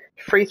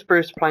 3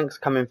 spruce planks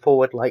coming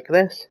forward like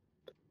this.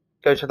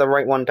 Go to the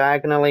right one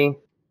diagonally,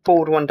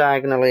 forward one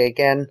diagonally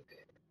again.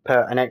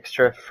 Put an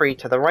extra 3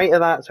 to the right of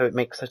that, so it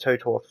makes a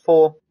total of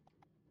 4.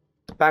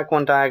 Back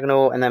one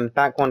diagonal, and then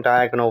back one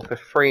diagonal for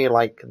 3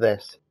 like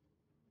this.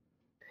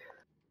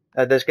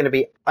 There's going to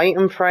be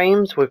item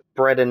frames with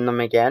bread in them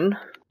again.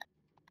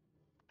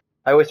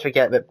 I always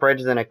forget that bread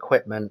is an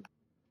equipment.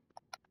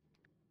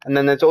 And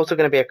then there's also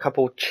going to be a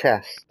couple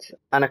chests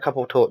and a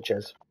couple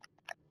torches.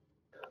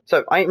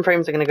 So item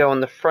frames are going to go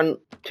on the front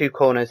 2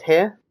 corners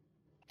here.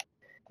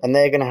 And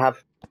they're going to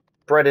have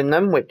bread in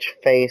them, which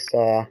face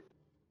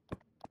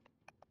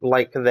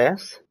like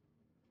this.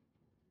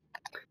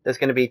 There's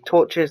going to be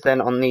torches then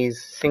on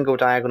these single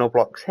diagonal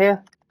blocks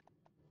here,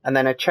 and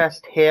then a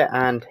chest here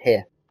and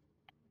here.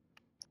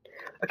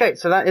 Okay,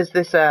 so that is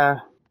this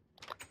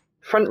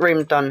front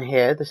room done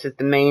here. This is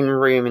the main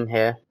room in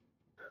here.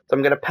 So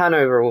I'm going to pan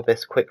over all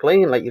this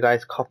quickly and let you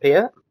guys copy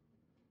it.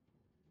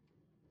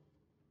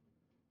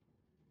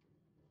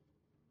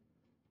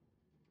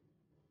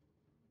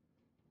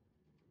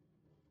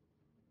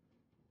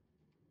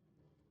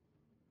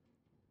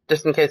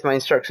 Just in case my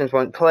instructions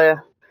weren't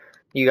clear,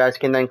 you guys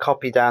can then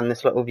copy down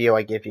this little view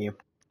I give you.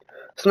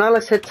 So now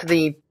let's head to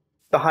the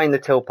behind the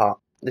till part,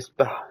 this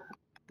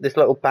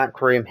little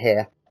back room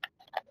here.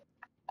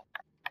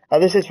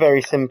 This is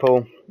very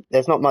simple.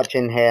 There's not much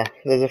in here.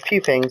 There's a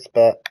few things,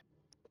 but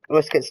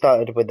let's get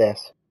started with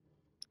this.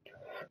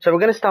 So we're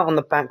going to start on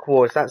the back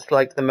walls. That's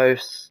like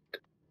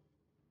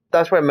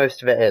that's where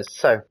most of it is.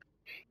 So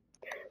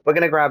we're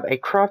going to grab a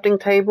crafting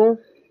table.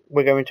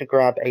 We're going to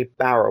grab a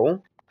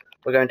barrel.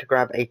 We're going to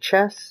grab a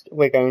chest.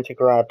 We're going to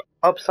grab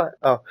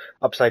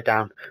upside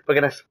down. We're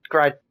going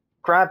to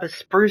grab a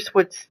spruce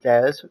wood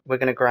stairs. We're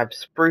going to grab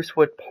spruce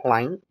wood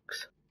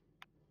planks.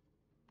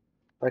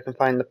 If I can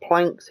find the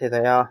planks, here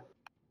they are.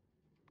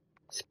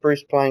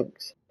 Spruce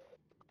planks.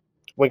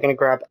 We're going to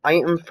grab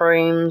item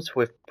frames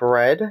with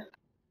bread.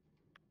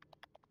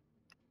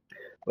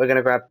 We're going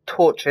to grab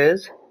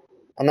torches,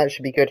 and that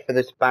should be good for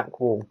this back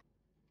wall.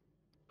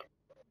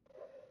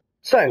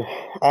 So,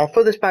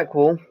 for this back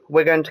wall,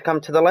 we're going to come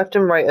to the left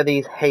and right of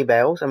these hay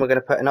bales, and we're going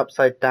to put an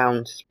upside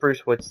down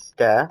spruce wood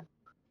stair,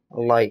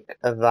 like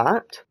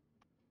that.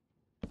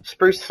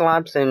 Spruce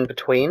slabs in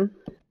between.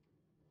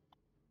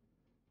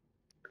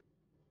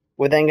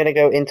 We're then going to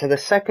go into the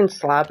second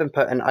slab and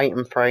put an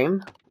item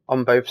frame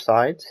on both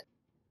sides.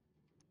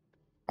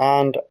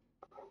 And,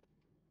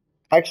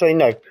 actually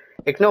no,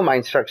 ignore my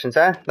instructions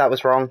there, that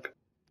was wrong.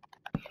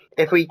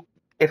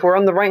 If we're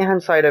on the right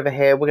hand side over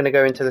here, we're going to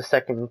go into the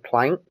second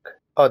plank,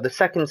 or the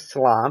second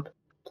slab,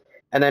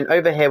 and then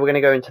over here we're going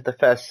to go into the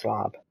first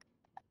slab.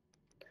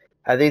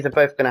 These are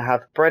both going to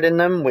have bread in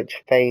them,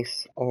 which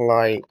face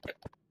like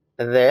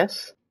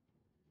this.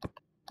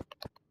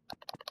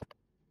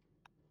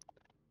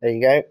 There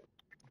you go.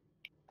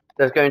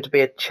 There's going to be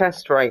a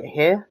chest right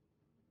here.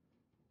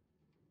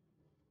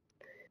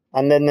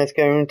 And then there's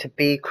going to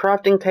be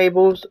crafting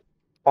tables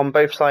on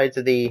both sides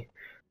of the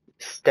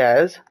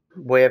stairs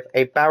with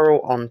a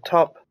barrel on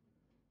top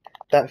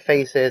that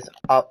faces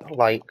up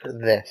like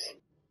this.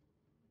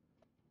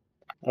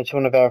 I just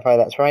want to verify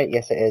that's right.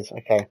 Yes, it is.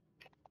 Okay.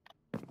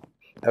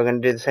 We're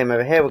going to do the same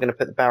over here. We're going to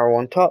put the barrel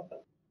on top.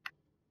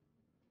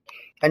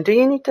 And do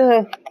you need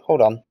to...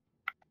 Hold on.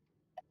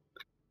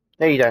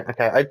 No, you don't.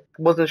 Okay. I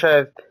wasn't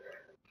sure if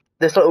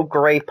this little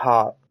grey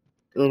part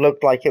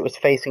looked like it was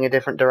facing a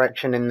different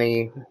direction in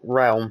the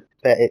realm,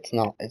 but it's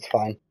not. It's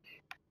fine.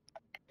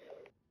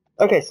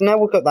 Okay, so now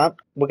we've got that.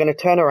 We're going to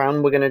turn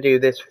around. We're going to do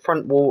this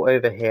front wall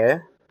over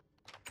here.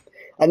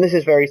 And this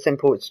is very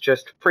simple. It's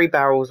just 3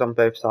 barrels on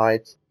both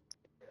sides.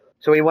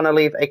 So we want to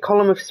leave a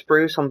column of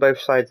spruce on both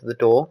sides of the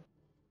door.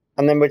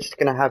 And then we're just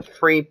going to have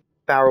 3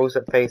 barrels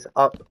that face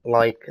up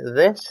like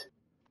this.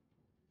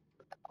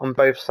 On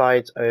both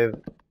sides of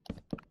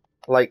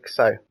like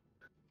so.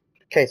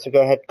 Okay, so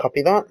go ahead,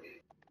 copy that.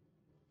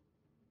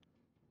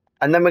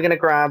 And then we're going to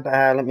grab,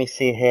 let me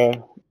see here,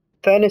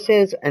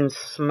 furnaces and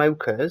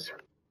smokers.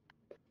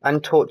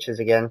 And torches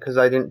again, because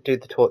I didn't do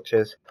the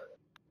torches.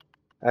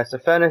 So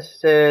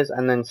furnaces,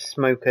 and then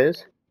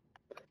smokers,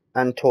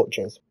 and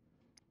torches.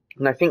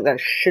 And I think that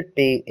should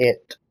be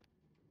it.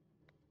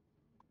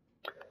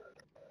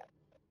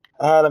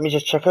 Let me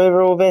just check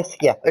over all this.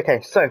 Yeah, okay,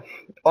 so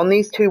on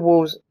these 2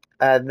 walls,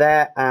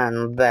 there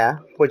and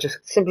there, we're just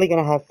simply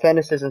going to have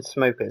furnaces and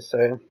smokers.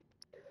 So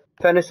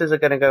furnaces are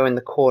going to go in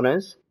the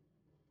corners,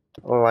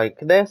 like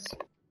this,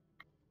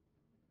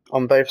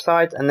 on both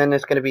sides, and then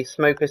there's going to be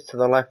smokers to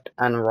the left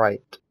and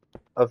right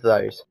of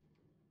those.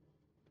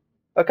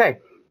 Okay,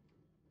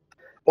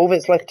 all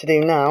that's left to do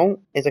now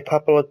is a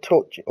couple of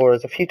torches, or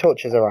is a few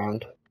torches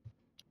around.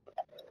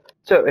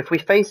 So if we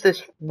face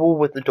this wall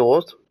with the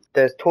doors,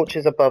 there's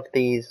torches above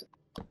these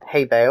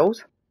hay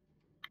bales.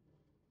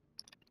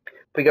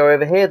 If we go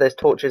over here, there's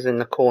torches in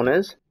the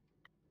corners.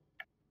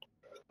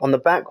 On the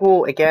back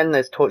wall, again,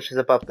 there's torches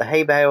above the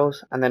hay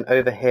bales, and then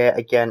over here,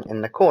 again,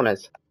 in the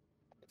corners.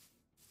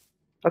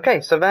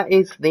 Okay, so that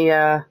is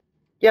the,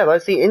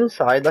 that's the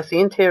inside, that's the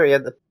interior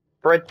of the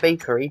bread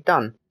bakery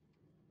done.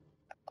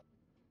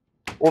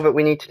 All that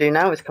we need to do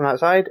now is come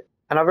outside,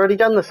 and I've already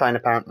done the sign,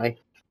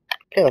 apparently.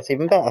 Okay, that's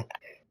even better.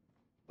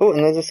 Oh,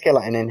 and there's a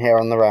skeleton in here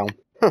on the realm.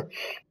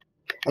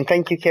 And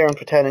thank you, Ciaran,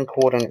 for turning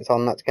coordinates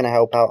on, that's going to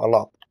help out a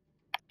lot.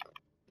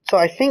 So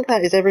I think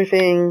that is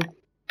everything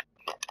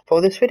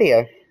for this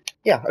video.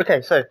 Yeah,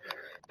 okay, so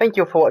thank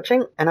you all for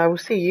watching, and I will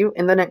see you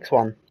in the next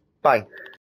one. Bye.